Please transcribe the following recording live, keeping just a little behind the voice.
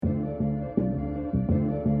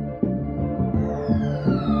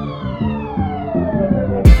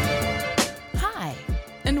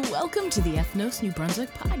to the Ethnos New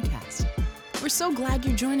Brunswick podcast. We're so glad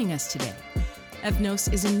you're joining us today.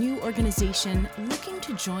 Ethnos is a new organization looking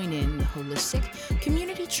to join in the holistic,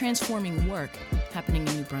 community-transforming work happening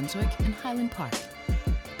in New Brunswick and Highland Park.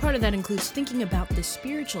 Part of that includes thinking about the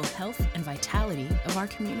spiritual health and vitality of our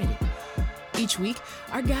community. Each week,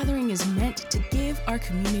 our gathering is meant to give our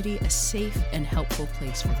community a safe and helpful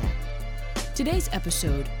place for that. Today's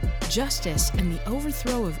episode, Justice and the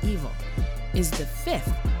Overthrow of Evil, is the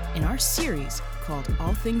fifth in our series called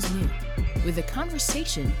All Things New, with the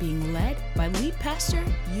conversation being led by lead pastor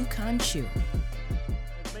Yukon Chu.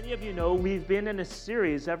 As many of you know, we've been in a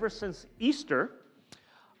series ever since Easter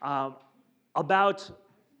about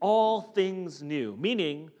all things new,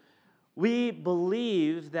 meaning we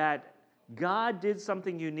believe that God did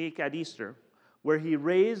something unique at Easter where he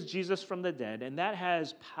raised Jesus from the dead, and that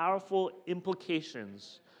has powerful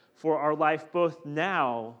implications for our life both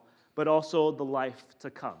now but also the life to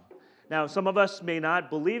come. Now, some of us may not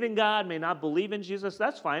believe in God, may not believe in Jesus.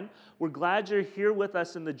 That's fine. We're glad you're here with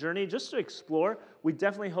us in the journey just to explore. We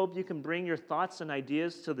definitely hope you can bring your thoughts and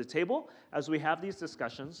ideas to the table as we have these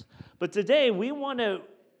discussions. But today, we want to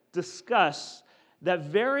discuss that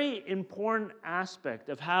very important aspect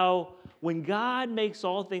of how when God makes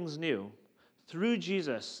all things new through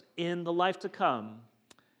Jesus in the life to come,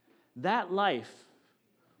 that life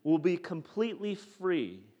will be completely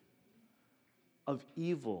free of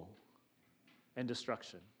evil and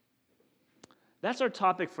destruction. That's our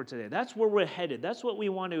topic for today. That's where we're headed. That's what we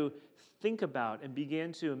want to think about and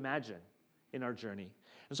begin to imagine in our journey.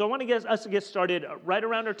 And so I want to get us to get started right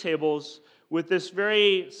around our tables with this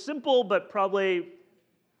very simple but probably,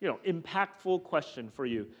 impactful question for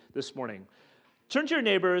you this morning. Turn to your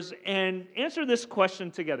neighbors and answer this question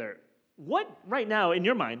together. What right now in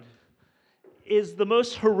your mind is the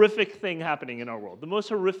most horrific thing happening in our world? The most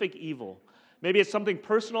horrific evil? Maybe it's something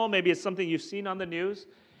personal, maybe it's something you've seen on the news.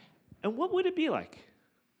 And what would it be like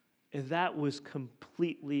if that was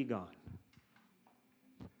completely gone?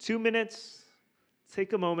 2 minutes,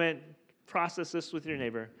 take a moment, process this with your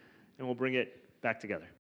neighbor, and we'll bring it back together.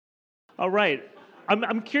 All right,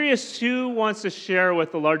 I'm curious who wants to share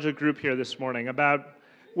with the larger group here this morning about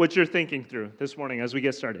what you're thinking through this morning as we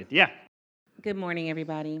get started. Yeah. Good morning,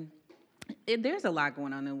 everybody. There's a lot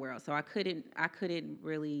going on in the world, so I couldn't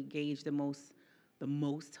really gauge the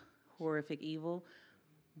most horrific evil.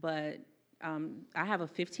 But I have a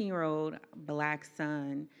 15-year-old black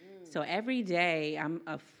son, so every day I'm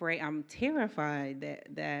terrified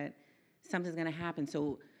that something's going to happen.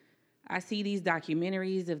 So I see these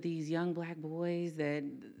documentaries of these young black boys that,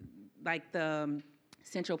 like the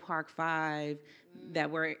Central Park Five,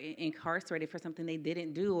 that were incarcerated for something they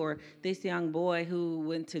didn't do, or this young boy who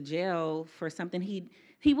went to jail for something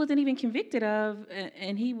he wasn't even convicted of,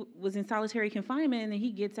 and he was in solitary confinement, and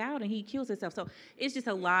he gets out and he kills himself. So it's just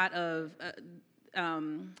a lot of,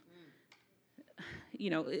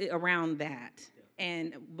 around that.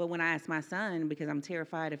 But when I asked my son, because I'm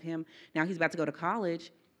terrified of him, now he's about to go to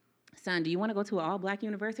college, son, do you want to go to an all-black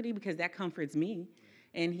university? Because that comforts me.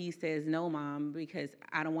 And he says, no, Mom, because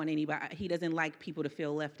I don't want anybody, he doesn't like people to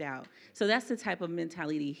feel left out. So that's the type of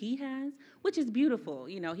mentality he has, which is beautiful.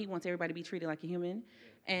 He wants everybody to be treated like a human.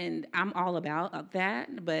 And I'm all about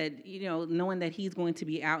that. But, knowing that he's going to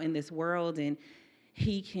be out in this world and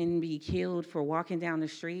he can be killed for walking down the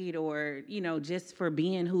street or, just for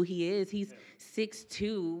being who he is. He's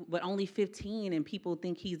 6'2", but only 15, and people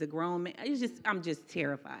think he's a grown man. I'm just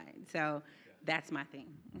terrified. So that's my thing.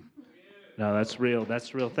 No, that's real.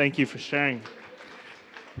 That's real. Thank you for sharing.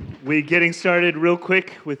 We're getting started real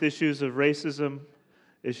quick with issues of racism,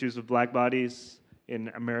 issues of black bodies in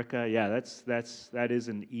America. Yeah, that is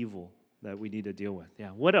an evil that we need to deal with.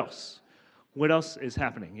 Yeah. What else? What else is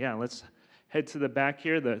happening? Yeah, let's head to the back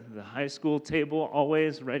here. The high school table,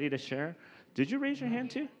 always ready to share. Did you raise your hand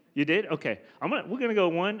too? You did? Okay. We're gonna go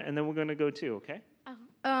one, and then we're gonna go two. Okay.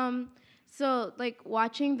 So,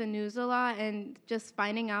 watching the news a lot and just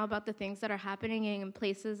finding out about the things that are happening in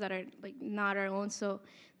places that are, not our own. So,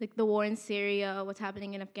 the war in Syria, what's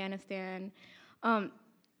happening in Afghanistan,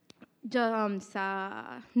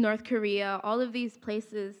 North Korea, all of these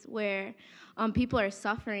places where people are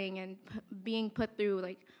suffering and being put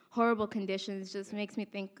through, horrible conditions just makes me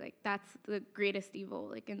think, that's the greatest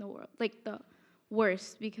evil, in the world. The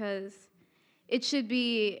worst, because it should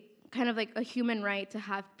be kind of a human right to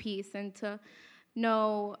have peace and to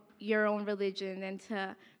know your own religion and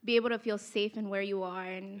to be able to feel safe in where you are.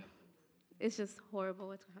 And it's just horrible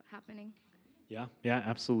what's happening. Yeah,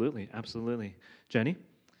 absolutely. Jenny?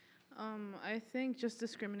 I think just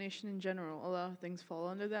discrimination in general, a lot of things fall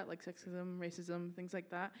under that, like sexism, racism, things like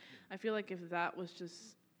that. I feel like if that was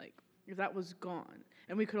just if that was gone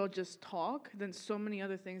and we could all just talk, then so many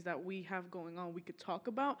other things that we have going on we could talk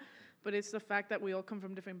about. But it's the fact that we all come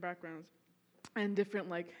from different backgrounds and different,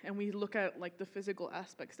 like, and we look at, like, the physical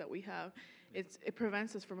aspects that we have. It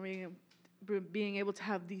prevents us from being able to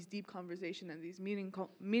have these deep conversations and these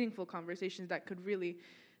meaningful conversations that could really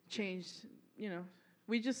change,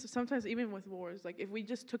 we just, sometimes even with wars, like, if we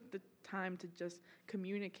just took the time to just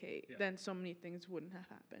communicate, then so many things wouldn't have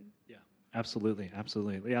happened. Yeah, absolutely,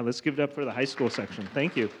 absolutely. Yeah, let's give it up for the high school section.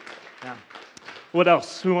 Thank you. Yeah. What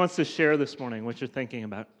else? Who wants to share this morning what you're thinking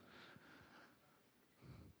about?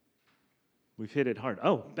 We've hit it hard.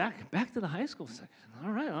 Oh, back to the high school section.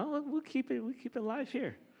 All right, well, we'll keep it live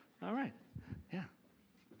here. All right, yeah.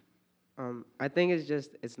 I think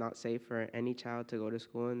it's not safe for any child to go to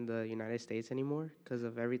school in the United States anymore because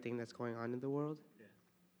of everything that's going on in the world.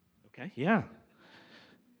 Okay, yeah.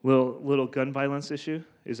 Little gun violence issue?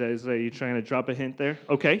 Is that you trying to drop a hint there?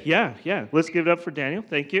 Okay, yeah. Let's give it up for Daniel.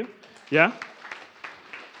 Thank you. Yeah.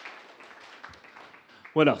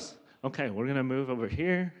 What else? Okay, we're gonna move over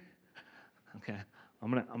here. Okay,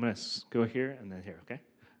 I'm gonna go here and then here. Okay,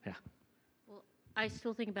 yeah. Well, I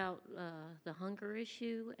still think about the hunger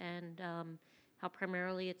issue and how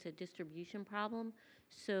primarily it's a distribution problem.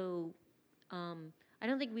 So I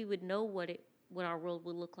don't think we would know what our world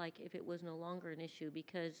would look like if it was no longer an issue,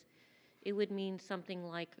 because it would mean something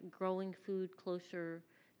like growing food closer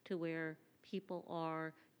to where people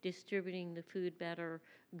are, distributing the food better,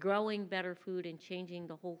 growing better food, and changing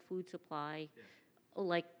the whole food supply. Yeah.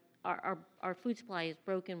 Like our food supply is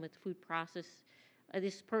broken with food process.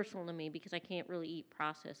 This is personal to me because I can't really eat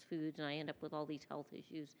processed foods, and I end up with all these health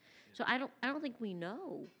issues. Yeah. So I don't think we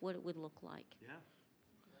know what it would look like. Yeah.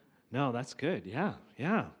 No, that's good. Yeah.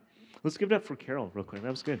 Let's give it up for Carol real quick.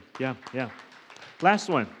 That was good. Yeah. Last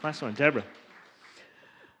one, Deborah.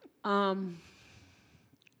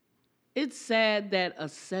 It's sad that a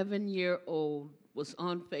 7-year-old was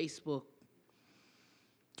on Facebook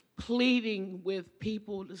pleading with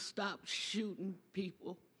people to stop shooting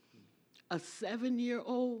people. A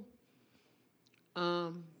 7-year-old.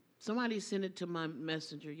 Somebody sent it to my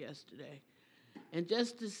messenger yesterday. And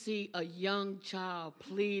just to see a young child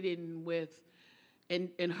pleading with,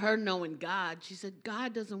 and her knowing God, she said,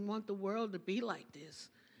 God doesn't want the world to be like this.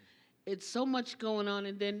 It's so much going on.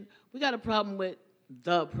 And then we got a problem with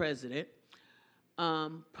the president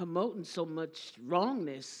promoting so much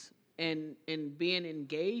wrongness and being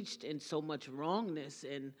engaged in so much wrongness.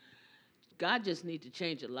 And God just needs to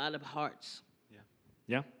change a lot of hearts.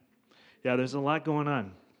 Yeah, there's a lot going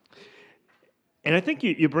on. And I think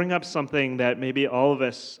you bring up something that maybe all of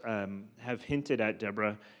us have hinted at,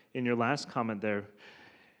 Deborah, in your last comment there.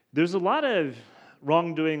 There's a lot of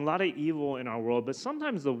wrongdoing, a lot of evil in our world, but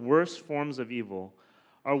sometimes the worst forms of evil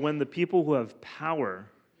are when the people who have power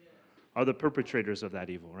are the perpetrators of that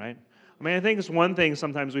evil, right? I mean, I think it's one thing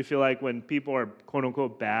sometimes we feel like when people are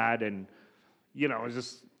quote-unquote bad and, it's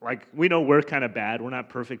just like, we know we're kind of bad. We're not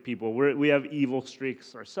perfect people. We have evil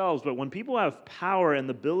streaks ourselves. But when people have power and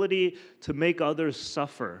the ability to make others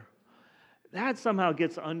suffer, that somehow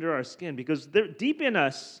gets under our skin because they're deep in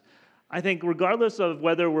us. I think regardless of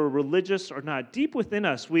whether we're religious or not, deep within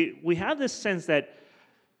us, we have this sense that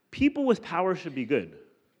people with power should be good.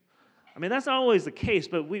 I mean, that's not always the case,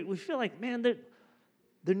 but we feel like, man,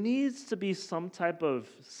 there needs to be some type of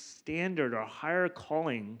standard or higher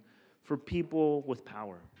calling for people with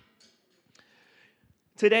power.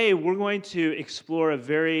 Today, we're going to explore a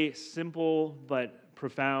very simple but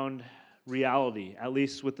profound reality, at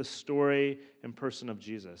least with the story and person of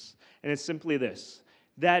Jesus. And it's simply this,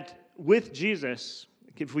 that with Jesus,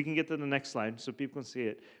 if we can get to the next slide so people can see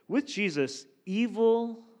it, with Jesus,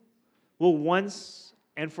 evil will once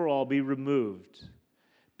and for all be removed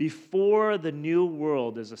before the new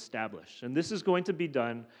world is established. And this is going to be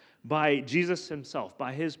done by Jesus himself,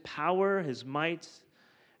 by his power, his might,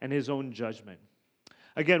 and his own judgment.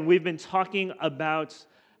 Again, we've been talking about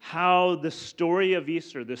how the story of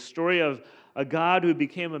Easter, the story of a God who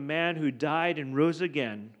became a man who died and rose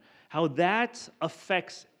again, how that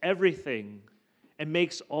affects everything and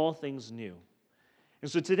makes all things new.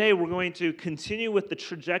 And so today we're going to continue with the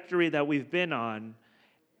trajectory that we've been on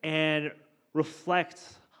and reflect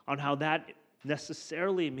on how that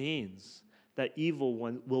necessarily means that evil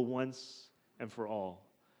will once and for all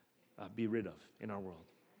be rid of in our world.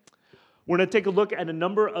 We're going to take a look at a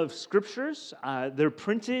number of scriptures. They're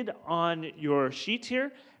printed on your sheet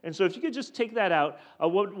here. And so if you could just take that out,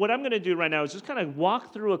 what I'm going to do right now is just kind of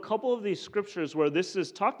walk through a couple of these scriptures where this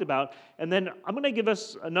is talked about, and then I'm going to give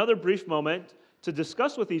us another brief moment to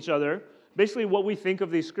discuss with each other basically what we think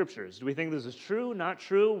of these scriptures. Do we think this is true, not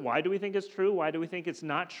true? Why do we think it's true? Why do we think it's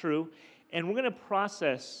not true? And we're going to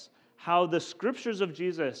process how the scriptures of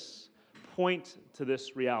Jesus point to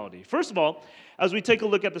this reality. First of all, as we take a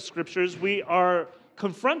look at the scriptures, we are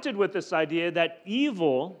confronted with this idea that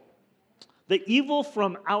evil, the evil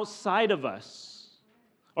from outside of us,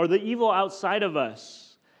 or the evil outside of us,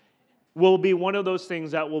 will be one of those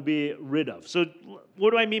things that we'll be rid of. So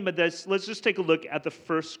what do I mean by this? Let's just take a look at the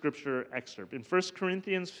first scripture excerpt. In 1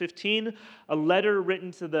 Corinthians 15, a letter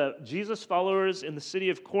written to the Jesus followers in the city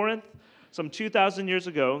of Corinth some 2,000 years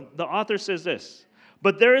ago, the author says this: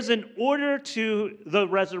 "But there is an order to the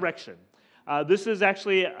resurrection." This is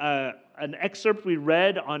actually an excerpt we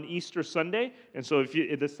read on Easter Sunday, and so if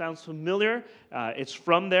this sounds familiar, it's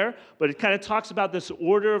from there, but it kind of talks about this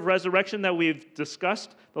order of resurrection that we've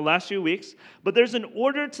discussed the last few weeks. But there's an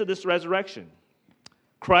order to this resurrection.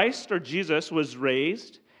 Christ, or Jesus, was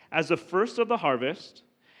raised as the first of the harvest.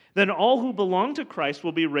 Then all who belong to Christ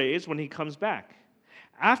will be raised when he comes back.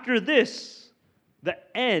 After this, the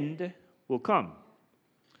end will come,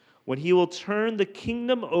 when he will turn the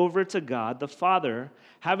kingdom over to God the Father,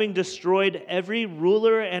 having destroyed every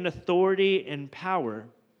ruler and authority and power.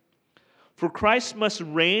 For Christ must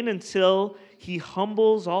reign until he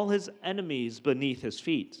humbles all his enemies beneath his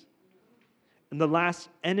feet. And the last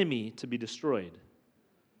enemy to be destroyed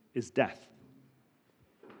is death.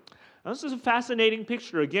 Now, this is a fascinating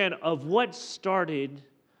picture, again, of what started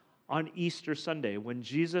on Easter Sunday when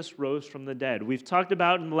Jesus rose from the dead. We've talked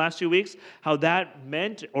about in the last few weeks how that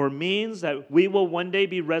meant or means that we will one day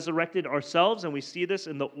be resurrected ourselves, and we see this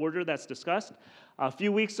in the order that's discussed. A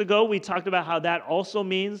few weeks ago, we talked about how that also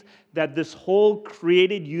means that this whole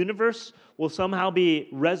created universe will somehow be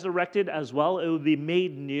resurrected as well. It will be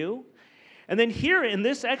made new. And then here in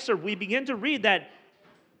this excerpt, we begin to read that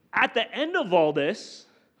at the end of all this,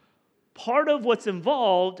 part of what's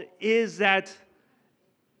involved is that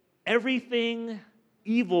everything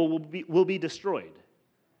evil will be destroyed,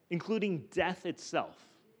 including death itself.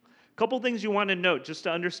 A couple things you want to note just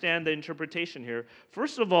to understand the interpretation here.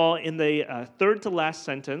 First of all, in the third to last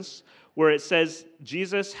sentence, where it says,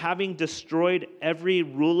 Jesus having destroyed every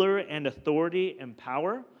ruler and authority and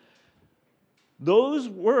power, those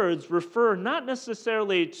words refer not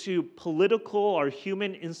necessarily to political or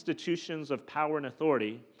human institutions of power and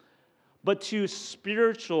authority, but to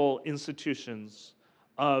spiritual institutions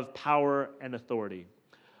of power and authority.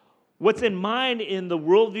 What's in mind in the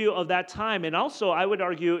worldview of that time, and also I would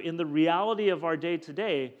argue in the reality of our day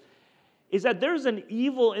today, is that there's an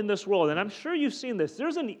evil in this world, and I'm sure you've seen this.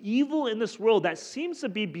 There's an evil in this world that seems to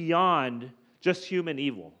be beyond just human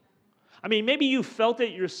evil. I mean, maybe you felt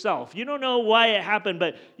it yourself. You don't know why it happened,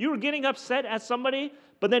 but you were getting upset at somebody,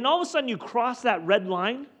 but then all of a sudden you crossed that red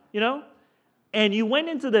line, and you went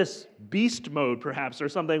into this beast mode perhaps or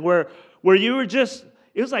something where you were just,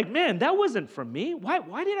 it was like, man, that wasn't from me.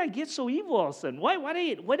 Why did I get so evil all of a sudden?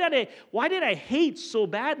 Why did I hate so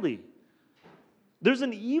badly? There's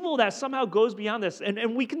an evil that somehow goes beyond this,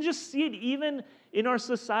 and we can just see it even in our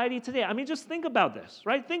society today. I mean, just think about this,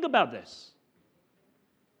 right? Think about this.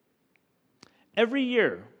 Every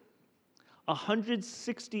year,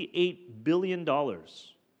 $168 billion are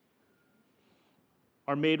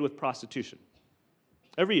made with prostitution.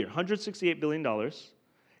 Every year, $168 billion.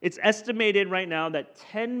 It's estimated right now that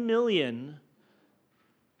 10 million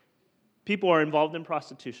people are involved in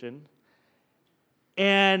prostitution.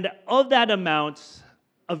 And of that amount,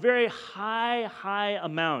 a very high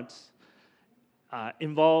amount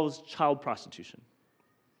involves child prostitution.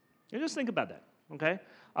 And just think about that, okay?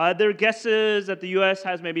 There are guesses that the U.S.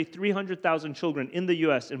 has maybe 300,000 children in the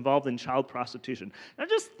U.S. involved in child prostitution. Now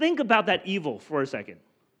just think about that evil for a second.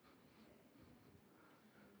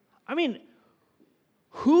 I mean,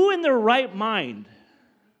 who in their right mind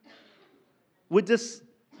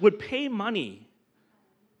would pay money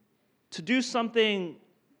to do something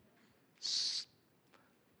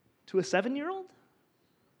to a 7-year-old?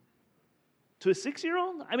 To a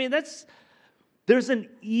 6-year-old? I mean, there's an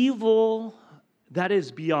evil that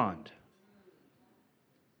is beyond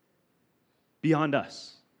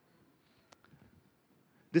us.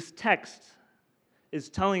 This text is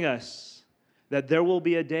telling us that there will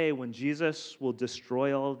be a day when Jesus will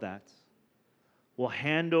destroy all of that, will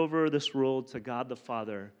hand over this world to God the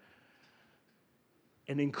Father,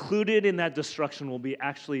 and included in that destruction will be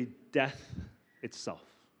actually death itself.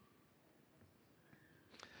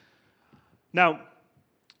 Now,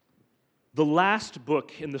 the last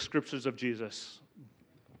book in the scriptures of Jesus,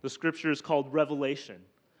 the scripture is called Revelation,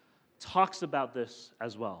 talks about this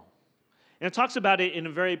as well. And it talks about it in a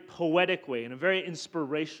very poetic way, in a very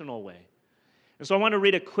inspirational way. And so I want to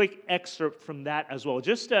read a quick excerpt from that as well,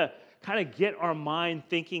 just to kind of get our mind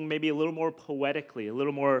thinking maybe a little more poetically, a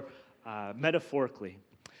little more metaphorically.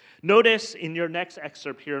 Notice in your next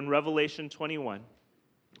excerpt here in Revelation 21.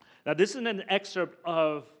 Now, this is an excerpt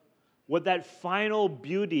of what that final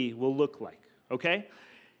beauty will look like, okay?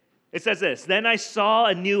 It says this, "Then I saw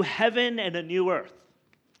a new heaven and a new earth.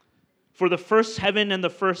 For the first heaven and the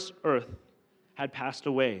first earth had passed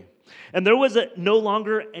away. And there was no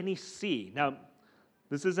longer any sea." Now,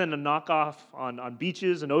 this isn't a knockoff on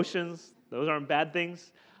beaches and oceans. Those aren't bad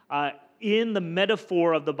things. In the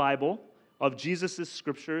metaphor of the Bible, of Jesus'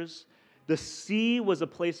 scriptures, the sea was a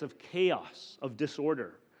place of chaos, of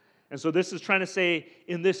disorder. And so this is trying to say,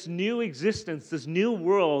 in this new existence, this new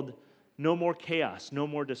world, no more chaos, no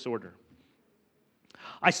more disorder.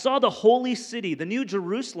 "I saw the holy city, the new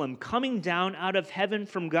Jerusalem, coming down out of heaven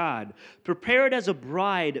from God, prepared as a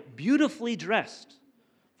bride, beautifully dressed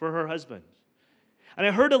for her husband. And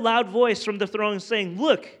I heard a loud voice from the throne saying,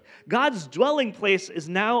 'Look, God's dwelling place is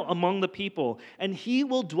now among the people, and he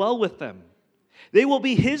will dwell with them. They will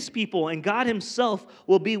be his people, and God himself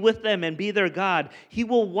will be with them and be their God. He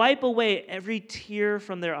will wipe away every tear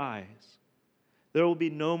from their eyes. There will be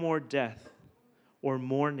no more death or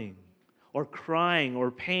mourning or crying or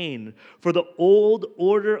pain, for the old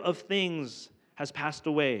order of things has passed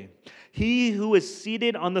away.' He who is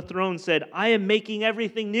seated on the throne said, 'I am making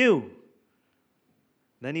everything new.'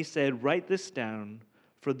 Then he said, 'Write this down,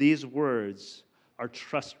 for these words are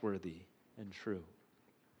trustworthy and true.'"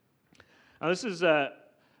 Now, this is an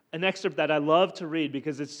excerpt that I love to read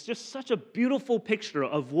because it's just such a beautiful picture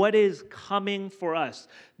of what is coming for us.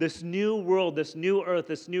 This new world, this new earth,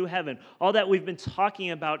 this new heaven, all that we've been talking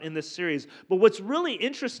about in this series. But what's really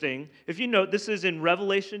interesting, if you note, this is in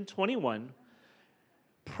Revelation 21.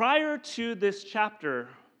 Prior to this chapter,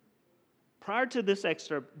 prior to this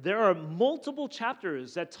excerpt, there are multiple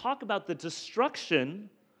chapters that talk about the destruction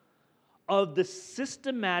of the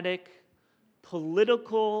systematic,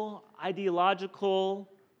 political,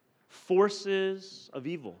 ideological forces of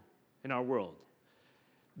evil in our world.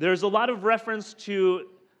 There's a lot of reference to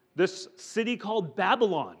this city called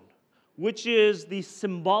Babylon, which is the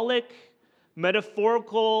symbolic,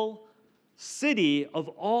 metaphorical city of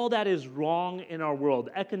all that is wrong in our world,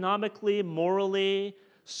 economically, morally,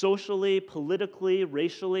 socially, politically,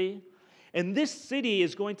 racially. And this city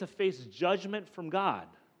is going to face judgment from God.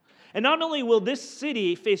 And not only will this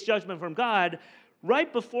city face judgment from God,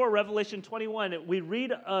 right before Revelation 21, we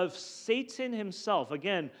read of Satan himself.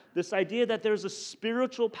 Again, this idea that there's a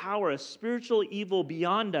spiritual power, a spiritual evil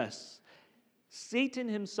beyond us. Satan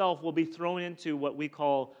himself will be thrown into what we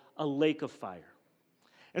call a lake of fire.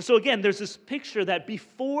 And so again, there's this picture that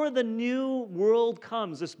before the new world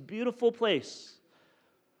comes, this beautiful place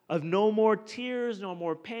of no more tears, no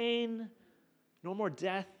more pain, no more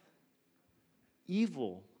death,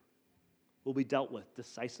 evil will be dealt with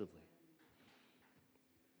decisively.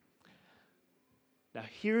 Now,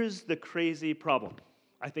 here's the crazy problem,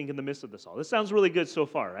 I think, in the midst of this all. This sounds really good so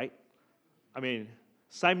far, right? I mean,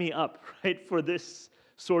 sign me up, right, for this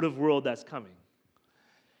sort of world that's coming.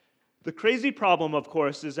 The crazy problem, of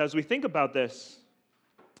course, is as we think about this,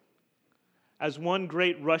 as one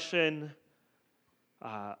great Russian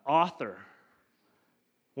author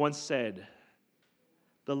once said,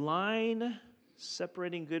 the line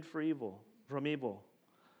separating good from evil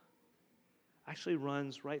actually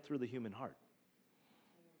runs right through the human heart.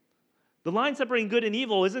 The line separating good and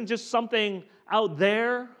evil isn't just something out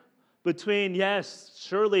there between, yes,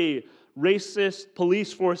 surely racist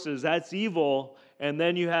police forces, that's evil, and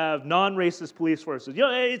then you have non-racist police forces. You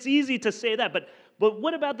know, it's easy to say that, but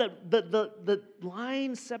what about the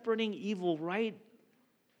line separating evil right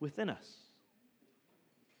within us?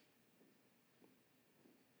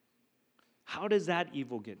 How does that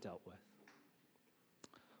evil get dealt with?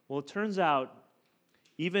 Well, it turns out,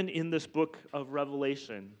 even in this book of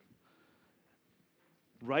Revelation,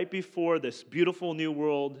 right before this beautiful new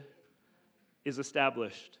world is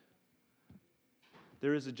established,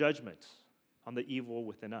 there is a judgment on the evil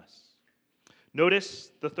within us.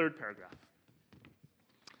 Notice the third paragraph.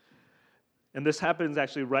 And this happens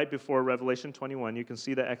actually right before Revelation 21. You can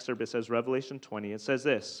see the excerpt. It says Revelation 20. It says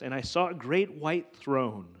this, "And I saw a great white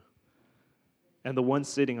throne and the one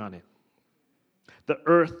sitting on it. The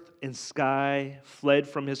earth and sky fled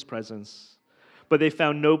from his presence, but they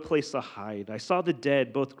found no place to hide. I saw the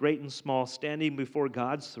dead, both great and small, standing before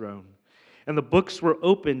God's throne. And the books were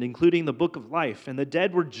opened, including the book of life. And the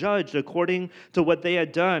dead were judged according to what they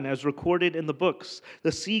had done, as recorded in the books.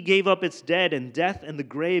 The sea gave up its dead, and death and the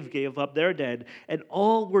grave gave up their dead. And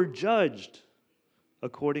all were judged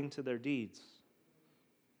according to their deeds."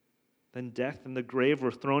 Then death and the grave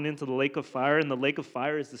were thrown into the lake of fire, and the lake of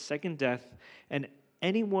fire is the second death. And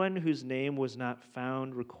anyone whose name was not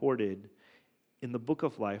found recorded in the book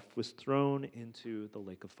of life was thrown into the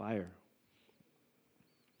lake of fire.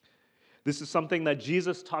 This is something that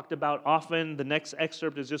Jesus talked about often. The next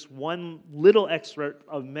excerpt is just one little excerpt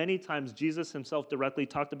of many times Jesus himself directly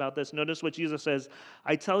talked about this. Notice what Jesus says,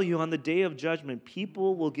 I tell you, on the day of judgment,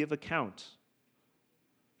 people will give account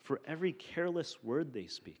for every careless word they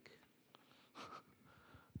speak.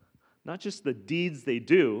 Not just the deeds they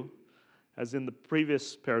do, as in the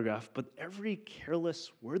previous paragraph, but every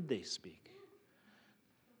careless word they speak.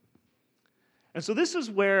 And so this is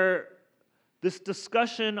where this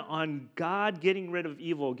discussion on God getting rid of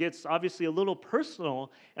evil gets obviously a little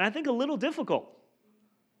personal and I think a little difficult.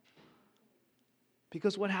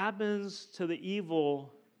 Because what happens to the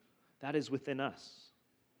evil that is within us,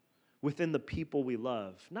 within the people we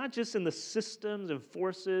love, not just in the systems and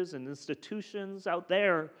forces and institutions out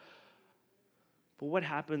there, but what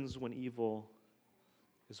happens when evil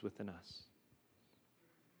is within us?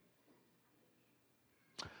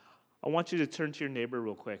 I want you to turn to your neighbor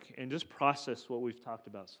real quick and just process what we've talked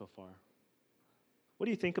about so far. What do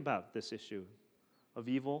you think about this issue of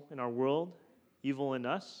evil in our world, evil in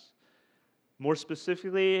us? More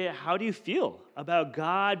specifically, how do you feel about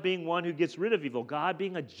God being one who gets rid of evil, God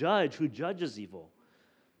being a judge who judges evil?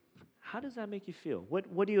 How does that make you feel?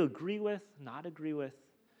 What do you agree with, not agree with,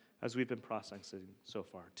 as we've been processing so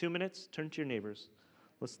far? 2 minutes, turn to your neighbors.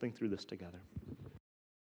 Let's think through this together.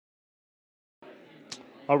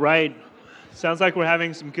 All right. Sounds like we're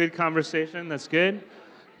having some good conversation. That's good.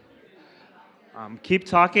 Keep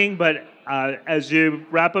talking, but as you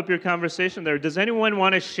wrap up your conversation there, does anyone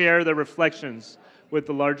want to share their reflections with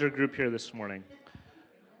the larger group here this morning?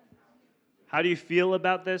 How do you feel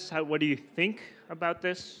about this? What do you think about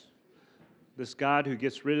this? This God who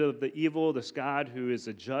gets rid of the evil, this God who is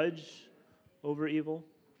a judge over evil?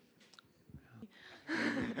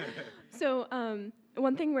 So,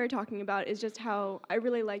 one thing we're talking about is just how I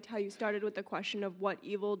really liked how you started with the question of what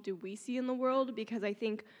evil do we see in the world, because I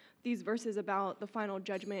think these verses about the final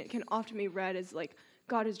judgment can often be read as like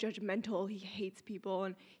God is judgmental, he hates people,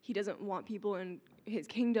 and he doesn't want people in his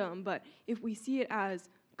kingdom. But if we see it as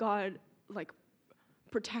God like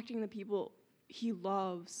protecting the people he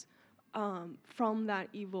loves from that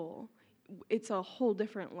evil, it's a whole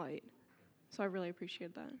different light. So I really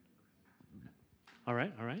appreciate that. All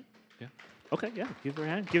right, yeah. Okay, yeah, give her a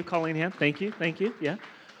hand. Give Colleen a hand. Thank you, yeah.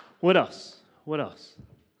 What else?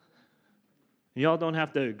 Y'all don't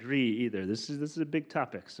have to agree either. This is a big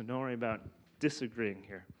topic, so don't worry about disagreeing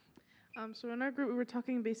here. So in our group, we were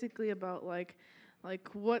talking basically about like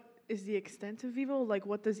what is the extent of evil? Like,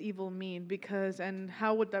 what does evil mean? And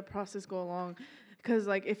how would that process go along? Because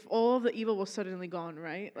like, if all of the evil was suddenly gone,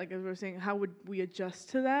 right? Like, as we were saying, how would we adjust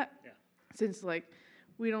to that? Yeah. Since like,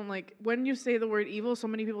 we don't when you say the word evil, so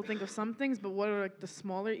many people think of some things, but what are like the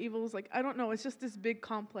smaller evils? Like, I don't know. It's just this big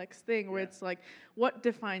complex thing where it's like, what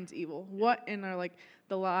defines evil? What are like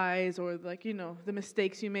the lies or like, the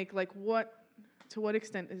mistakes you make? Like, to what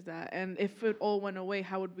extent is that? And if it all went away,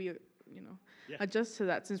 how would we, adjust to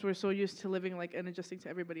that, since we're so used to living like and adjusting to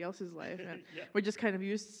everybody else's life, and we're just kind of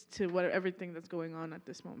used to everything that's going on at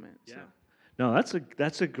this moment. Yeah. So. No,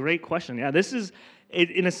 that's a great question. Yeah, this is,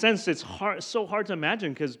 in a sense, it's so hard to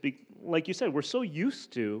imagine because, like you said, we're so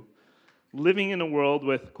used to living in a world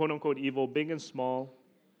with quote-unquote evil, big and small.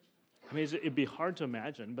 I mean, it'd be hard to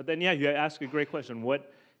imagine. But then, you ask a great question.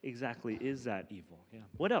 What exactly is that evil? Yeah.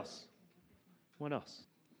 What else?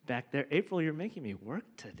 Back there, April, you're making me work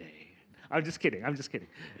today. I'm just kidding.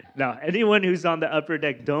 Now, anyone who's on the upper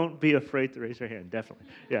deck, don't be afraid to raise your hand. Definitely.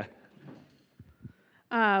 Yeah.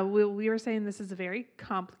 We were saying this is very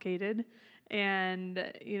complicated,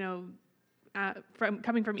 and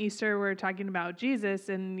coming from Easter, we're talking about Jesus,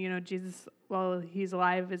 and Jesus, while he's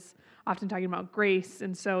alive, is often talking about grace,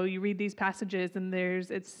 and so you read these passages, and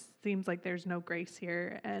it seems like there's no grace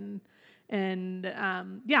here, and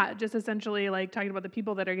just essentially like talking about the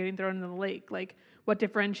people that are getting thrown in the lake, like what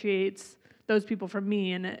differentiates those people from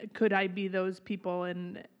me, and could I be those people,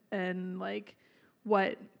 and like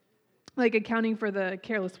what. Like accounting for the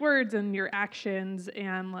careless words and your actions,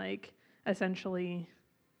 and like essentially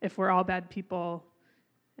if we're all bad people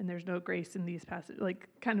and there's no grace in these passages, like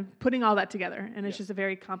kind of putting all that together, and it's just a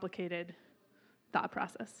very complicated thought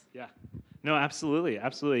process. Yeah. No, absolutely.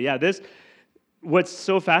 Yeah, what's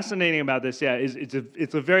so fascinating about this, is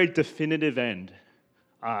it's a very definitive end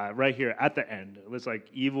right here at the end. It's like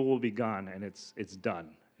evil will be gone and it's done.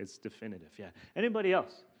 It's definitive. Yeah. Anybody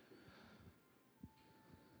else?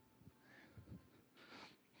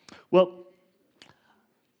 Well,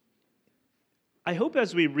 I hope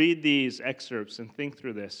as we read these excerpts and think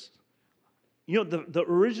through this, the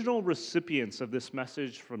original recipients of this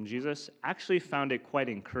message from Jesus actually found it quite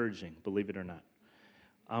encouraging, believe it or not.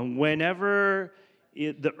 Whenever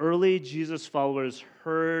the early Jesus followers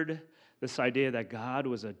heard this idea that God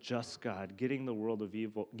was a just God, getting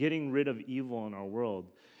rid of evil in our world,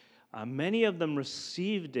 many of them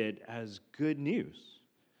received it as good news,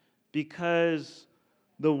 because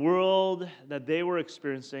the world that they were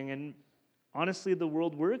experiencing, and honestly the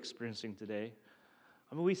world we're experiencing today,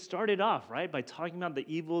 we started off, right, by talking about the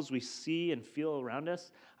evils we see and feel around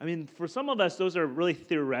us. For some of us, those are really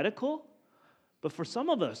theoretical, but for some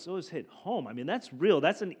of us, those hit home. That's real.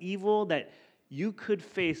 That's an evil that you could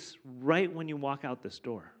face right when you walk out this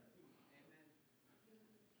door.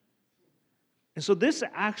 And so this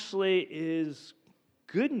actually is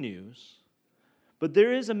good news, but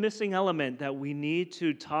there is a missing element that we need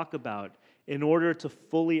to talk about in order to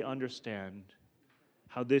fully understand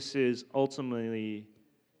how this is ultimately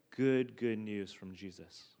good news from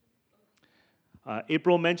Jesus.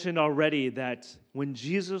 April mentioned already that when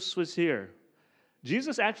Jesus was here,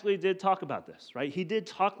 Jesus actually did talk about this, right? He did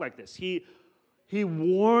talk like this. He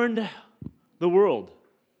warned the world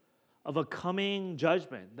of a coming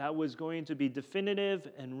judgment that was going to be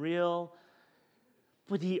definitive and real,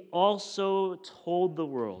 but he also told the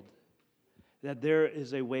world that there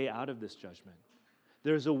is a way out of this judgment.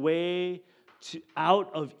 There's a way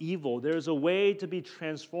out of evil. There's a way to be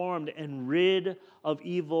transformed and rid of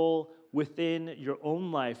evil within your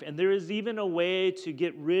own life. And there is even a way to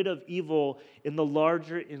get rid of evil in the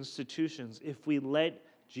larger institutions if we let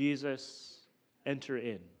Jesus enter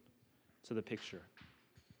in to the picture.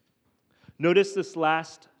 Notice this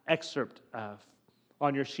last excerpt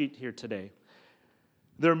on your sheet here today.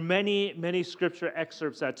 There are many scripture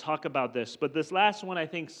excerpts that talk about this, but this last one, I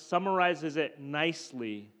think, summarizes it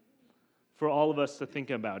nicely for all of us to think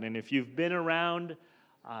about. And if you've been around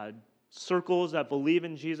circles that believe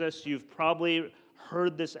in Jesus, you've probably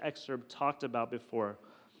heard this excerpt talked about before.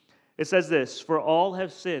 It says this: "For all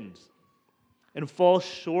have sinned and fall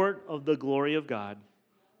short of the glory of God,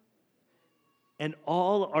 and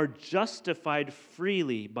all are justified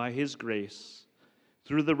freely by His grace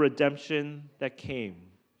through the redemption that came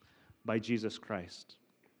by Jesus Christ."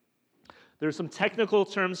 There are some technical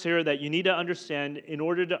terms here that you need to understand in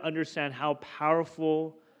order to understand how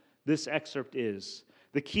powerful this excerpt is.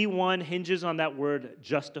 The key one hinges on that word,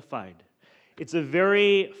 justified. It's a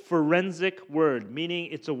very forensic word, meaning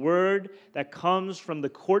it's a word that comes from the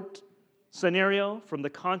court scenario, from the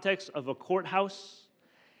context of a courthouse.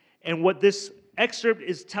 And what this excerpt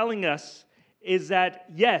is telling us is that,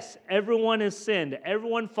 yes, everyone has sinned,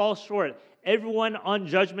 everyone falls short, everyone on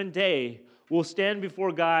Judgment Day will stand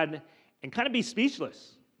before God and kind of be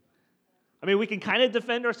speechless. We can kind of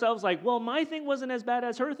defend ourselves like, well, my thing wasn't as bad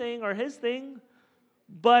as her thing or his thing.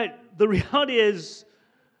 But the reality is,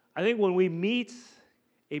 I think when we meet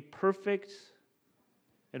a perfect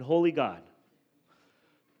and holy God,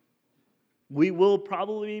 we will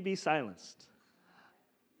probably be silenced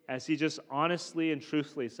as He just honestly and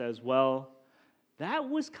truthfully says, well, that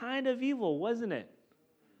was kind of evil, wasn't it?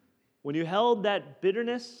 When you held that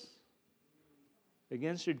bitterness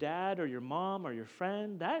against your dad or your mom or your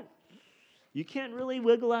friend, that you can't really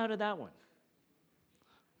wiggle out of that one.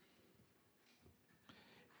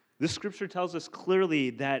 This scripture tells us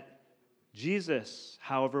clearly that Jesus,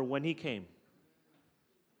 however, when He came,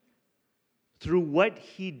 through what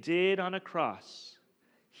He did on a cross,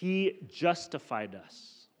 He justified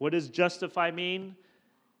us. What does justify mean?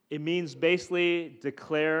 It means basically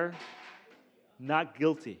declare not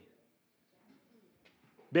guilty.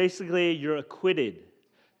 Basically, you're acquitted.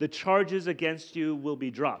 The charges against you will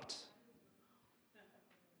be dropped.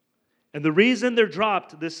 And the reason they're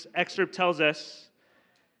dropped, this excerpt tells us,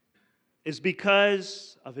 is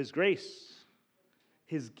because of His grace,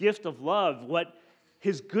 His gift of love,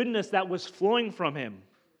 His goodness that was flowing from Him.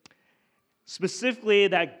 Specifically,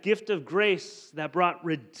 that gift of grace that brought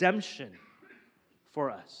redemption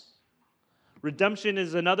for us. Redemption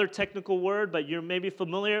is another technical word, but you're maybe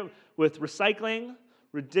familiar with recycling.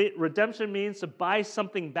 Redemption means to buy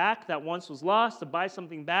something back that once was lost, to buy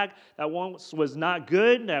something back that once was not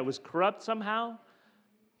good, that was corrupt somehow.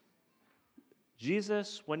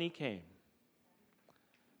 Jesus, when He came,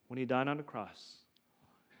 when He died on the cross,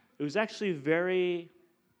 it was actually very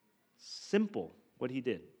simple what He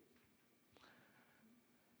did.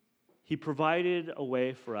 He provided a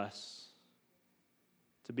way for us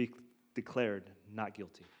to be declared not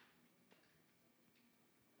guilty.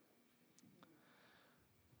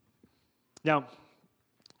 Now,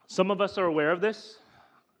 some of us are aware of this.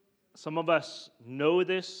 Some of us know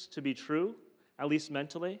this to be true at least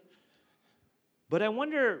mentally. But I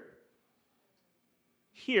wonder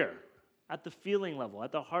here, at the feeling level,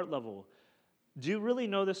 at the heart level, do you really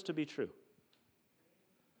know this to be true?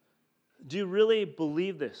 Do you really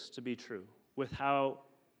believe this to be true with how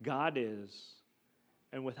God is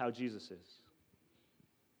and with how Jesus is?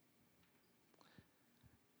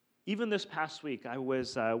 Even this past week, I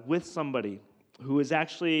was with somebody who is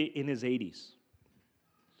actually in his 80s.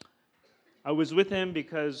 I was with him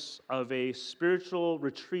because of a spiritual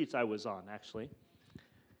retreat I was on, actually.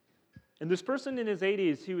 And this person in his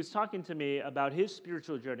 80s, he was talking to me about his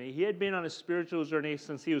spiritual journey. He had been on a spiritual journey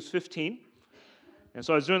since he was 15. And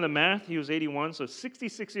so I was doing the math. He was 81, so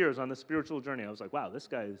 66 years on the spiritual journey. I was like, wow, this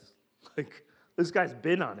guy's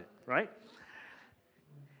been on it, right?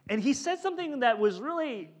 And he said something that was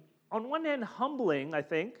really, on one hand, humbling, I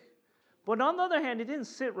think, but on the other hand, it didn't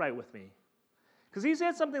sit right with me. Because he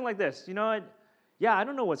said something like this, you know what? Yeah, I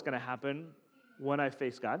don't know what's going to happen when I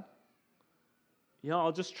face God.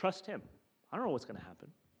 I'll just trust him. I don't know what's going to happen.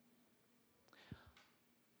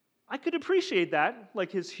 I could appreciate that,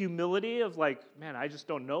 like his humility of like, man, I just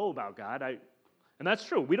don't know about God. And that's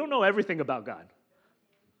true. We don't know everything about God.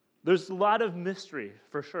 There's a lot of mystery,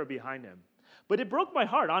 for sure, behind him. But it broke my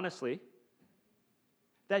heart, honestly,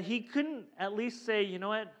 that he couldn't at least say, you know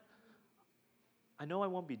what? I know I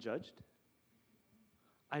won't be judged.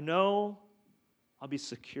 I know I'll be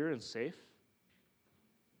secure and safe.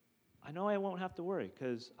 I know I won't have to worry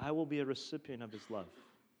because I will be a recipient of his love.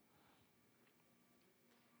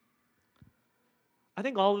 I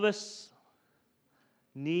think all of us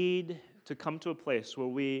need to come to a place where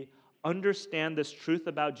we understand this truth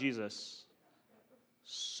about Jesus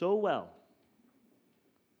so well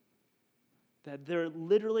that there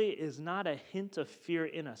literally is not a hint of fear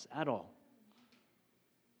in us at all.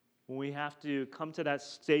 When we have to come to that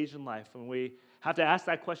stage in life, and we have to ask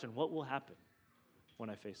that question, what will happen when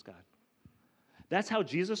I face God? That's how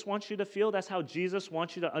Jesus wants you to feel. That's how Jesus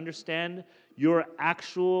wants you to understand your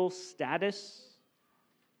actual status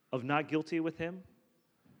of not guilty with him.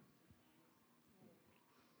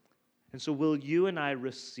 And so will you and I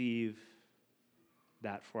receive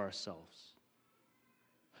that for ourselves?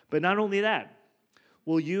 But not only that,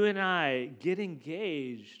 will you and I get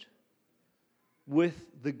engaged with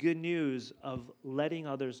the good news of letting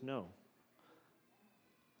others know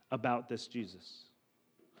about this Jesus?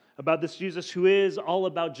 About this Jesus who is all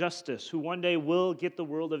about justice, who one day will get the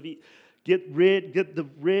world of get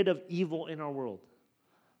rid of evil in our world.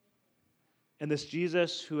 And this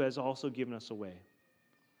Jesus who has also given us a way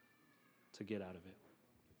to get out of it.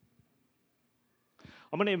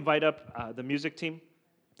 I'm going to invite up the music team,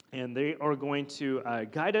 and they are going to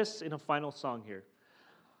guide us in a final song here.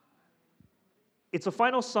 It's a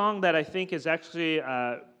final song that I think is actually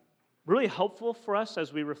really helpful for us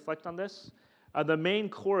as we reflect on this. The main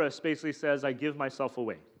chorus basically says, I give myself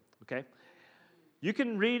away, okay? You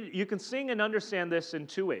can sing and understand this in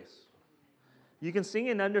two ways. You can sing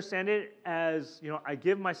and understand it as, I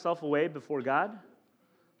give myself away before God.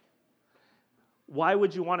 Why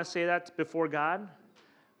would you want to say that before God?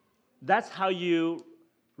 That's how you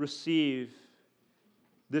receive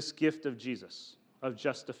this gift of Jesus, of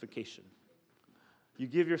justification. You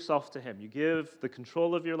give yourself to him. You give the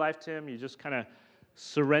control of your life to him. You just kind of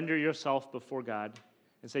surrender yourself before God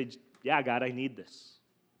and say, yeah, God, I need this.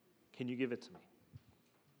 Can you give it to me?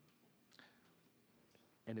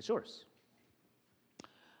 And it's yours.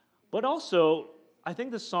 But also, I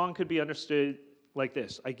think this song could be understood like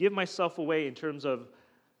this. I give myself away in terms of,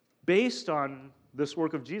 based on this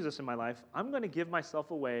work of Jesus in my life, I'm going to give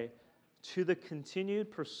myself away to the continued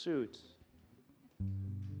pursuit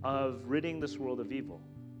of ridding this world of evil,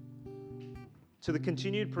 to the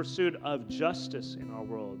continued pursuit of justice in our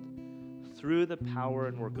world through the power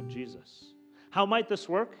and work of Jesus. How might this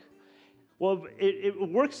work? Well,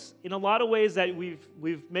 it works in a lot of ways that we've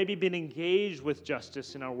maybe been engaged with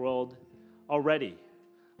justice in our world already.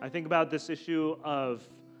 I think about this issue of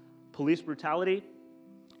police brutality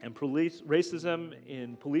and police racism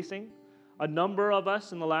in policing. A number of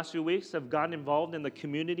us in the last few weeks have gotten involved in the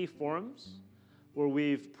community forums where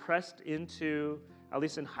we've pressed into, at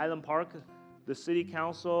least in Highland Park, the city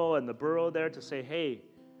council and the borough there to say, hey,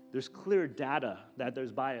 there's clear data that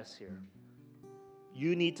there's bias here.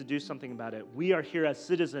 You need to do something about it. We are here as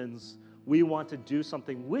citizens. We want to do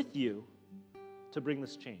something with you to bring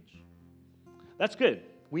this change. That's good.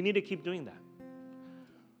 We need to keep doing that.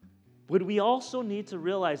 But we also need to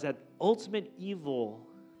realize that ultimate evil,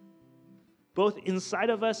 both inside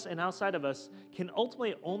of us and outside of us, can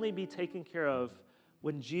ultimately only be taken care of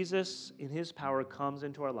when Jesus, in his power, comes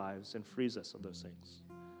into our lives and frees us of those things.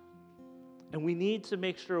 And we need to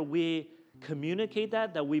make sure we communicate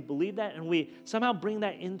that we believe that, and we somehow bring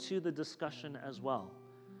that into the discussion as well.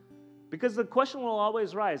 Because the question will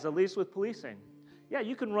always rise, at least with policing. Yeah,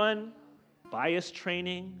 you can run bias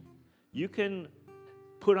training. You can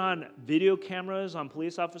put on video cameras on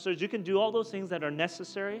police officers. You can do all those things that are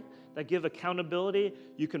necessary, that give accountability.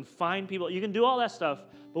 You can find people. You can do all that stuff.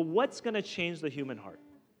 But what's going to change the human heart?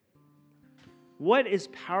 What is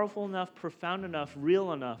powerful enough, profound enough,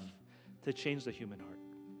 real enough to change the human heart?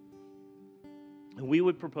 And we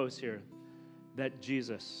would propose here that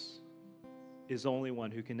Jesus is the only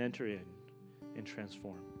one who can enter in and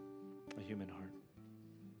transform a human heart.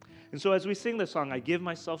 And so as we sing this song, I give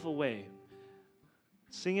myself away,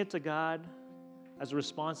 sing it to God as a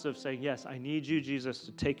response of saying, yes, I need you, Jesus,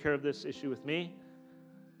 to take care of this issue with me,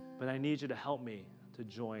 but I need you to help me to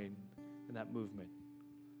join in that movement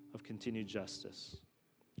of continued justice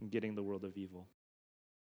and getting the world of evil.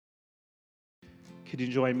 Could you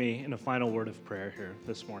join me in a final word of prayer here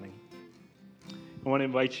this morning? I want to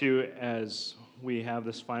invite you as we have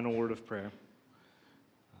this final word of prayer.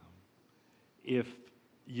 If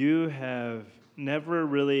you have never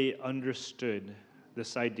really understood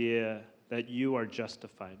this idea that you are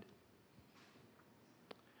justified,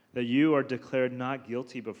 that you are declared not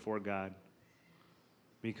guilty before God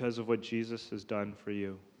because of what Jesus has done for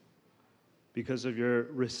you, because of your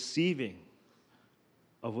receiving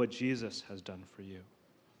of what Jesus has done for you,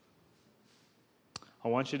 I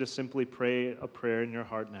want you to simply pray a prayer in your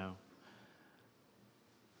heart now.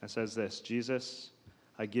 It says this: Jesus,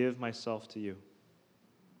 I give myself to you.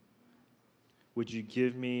 Would you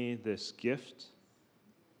give me this gift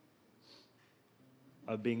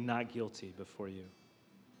of being not guilty before you?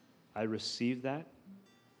 I receive that.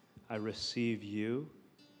 I receive you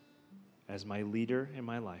as my leader in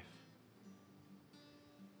my life.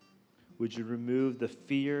 Would you remove the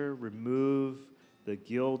fear, remove the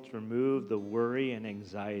guilt, remove the worry and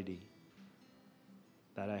anxiety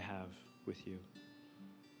that I have with you?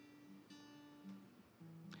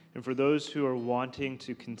 And for those who are wanting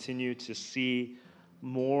to continue to see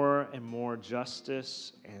more and more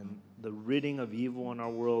justice and the ridding of evil in our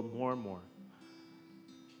world more and more,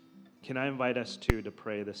 can I invite us to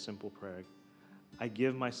pray this simple prayer? I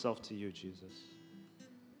give myself to you, Jesus,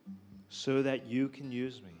 so that you can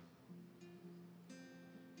use me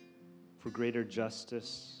for greater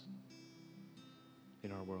justice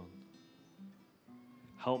in our world.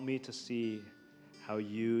 Help me to see how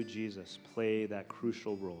you, Jesus, play that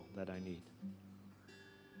crucial role that I need.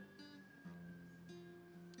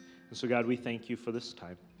 And so, God, we thank you for this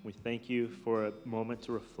time. We thank you for a moment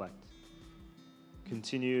to reflect.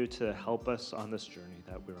 Continue to help us on this journey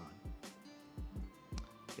that we're on.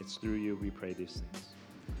 It's through you we pray these things.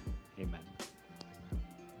 Amen.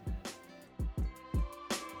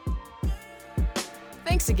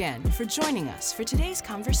 Thanks again for joining us for today's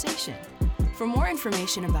conversation. For more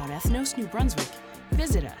information about Ethnos New Brunswick,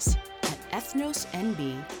 visit us at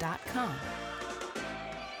ethnosnb.com